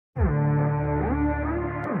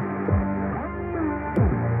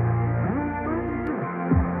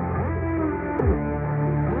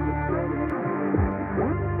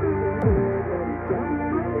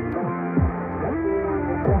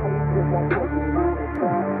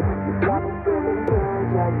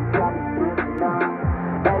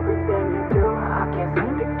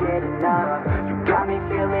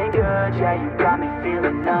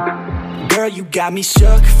you got me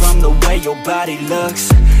shook from the way your body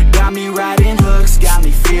looks. Got me riding hooks, got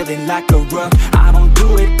me feeling like a rook. I don't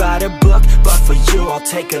do it by the book, but for you I'll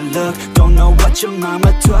take a look. Don't know what your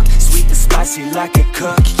mama took, sweet and spicy like a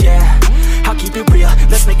cook, yeah. I'll keep it real,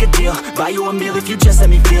 let's make a deal. Buy you a meal if you just let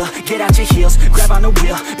me feel. Get out your heels, grab on the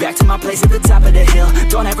wheel. Back to my place at the top of the hill.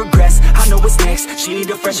 Don't have regrets, I know what's next. She need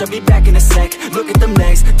a fresh, I'll be back in a sec. Look at them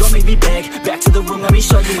legs, don't make me beg. Back to the room, let me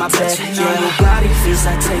show you my bed. Touching on your body feels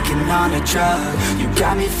like taking on a drug. You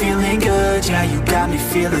got me feeling good, yeah, you got me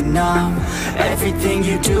feeling numb. Everything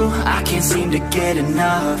you do, I can't seem to get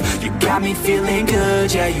enough. You got me feeling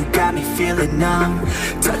good, yeah, you got me feeling numb.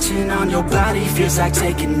 Touching on your body feels like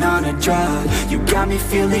taking on a drug. You got me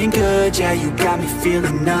feeling good, yeah, you got me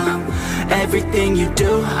feeling numb. Everything you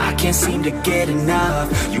do, I can't seem to get enough.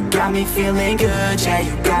 You got me feeling good, yeah,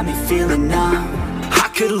 you got me feeling numb.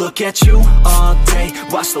 I could look at you all day,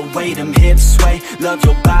 watch the way them hips sway. Love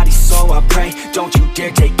your body so I pray, don't you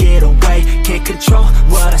dare take it away. Can't control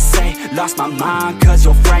what I say, lost my mind cause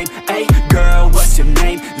your frame. Hey girl, what's your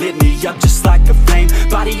name? Lit me up just like a flame.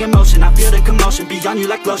 Body in motion, I feel the commotion. Beyond you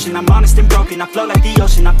like lotion, I'm honest and broken. I flow like the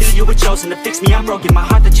ocean, I feel you were chosen to fix me, I'm broken. My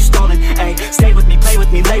heart that you stolen, hey. Stay with me, play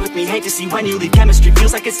with me, lay with me. Hate to see when you leave, chemistry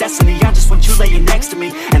feels like it's destiny. I just want you laying next to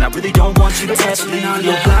me, and I really don't want you to ever leave. On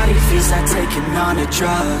your body feels like taking on a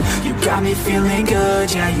drug. You got me feeling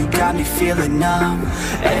good, yeah, you got me feeling numb.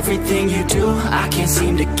 Everything you do, I can't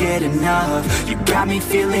seem to get enough. You got me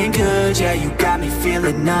feeling good, yeah, you got me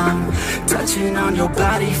feeling numb. Touching on your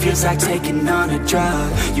body feels like taking on a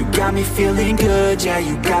drug. You got me feeling good, yeah,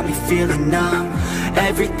 you got me feeling numb.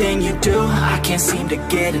 Everything you do, I can't seem to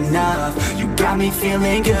get enough. You got me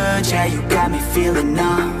feeling good, yeah, you got me feeling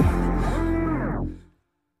numb.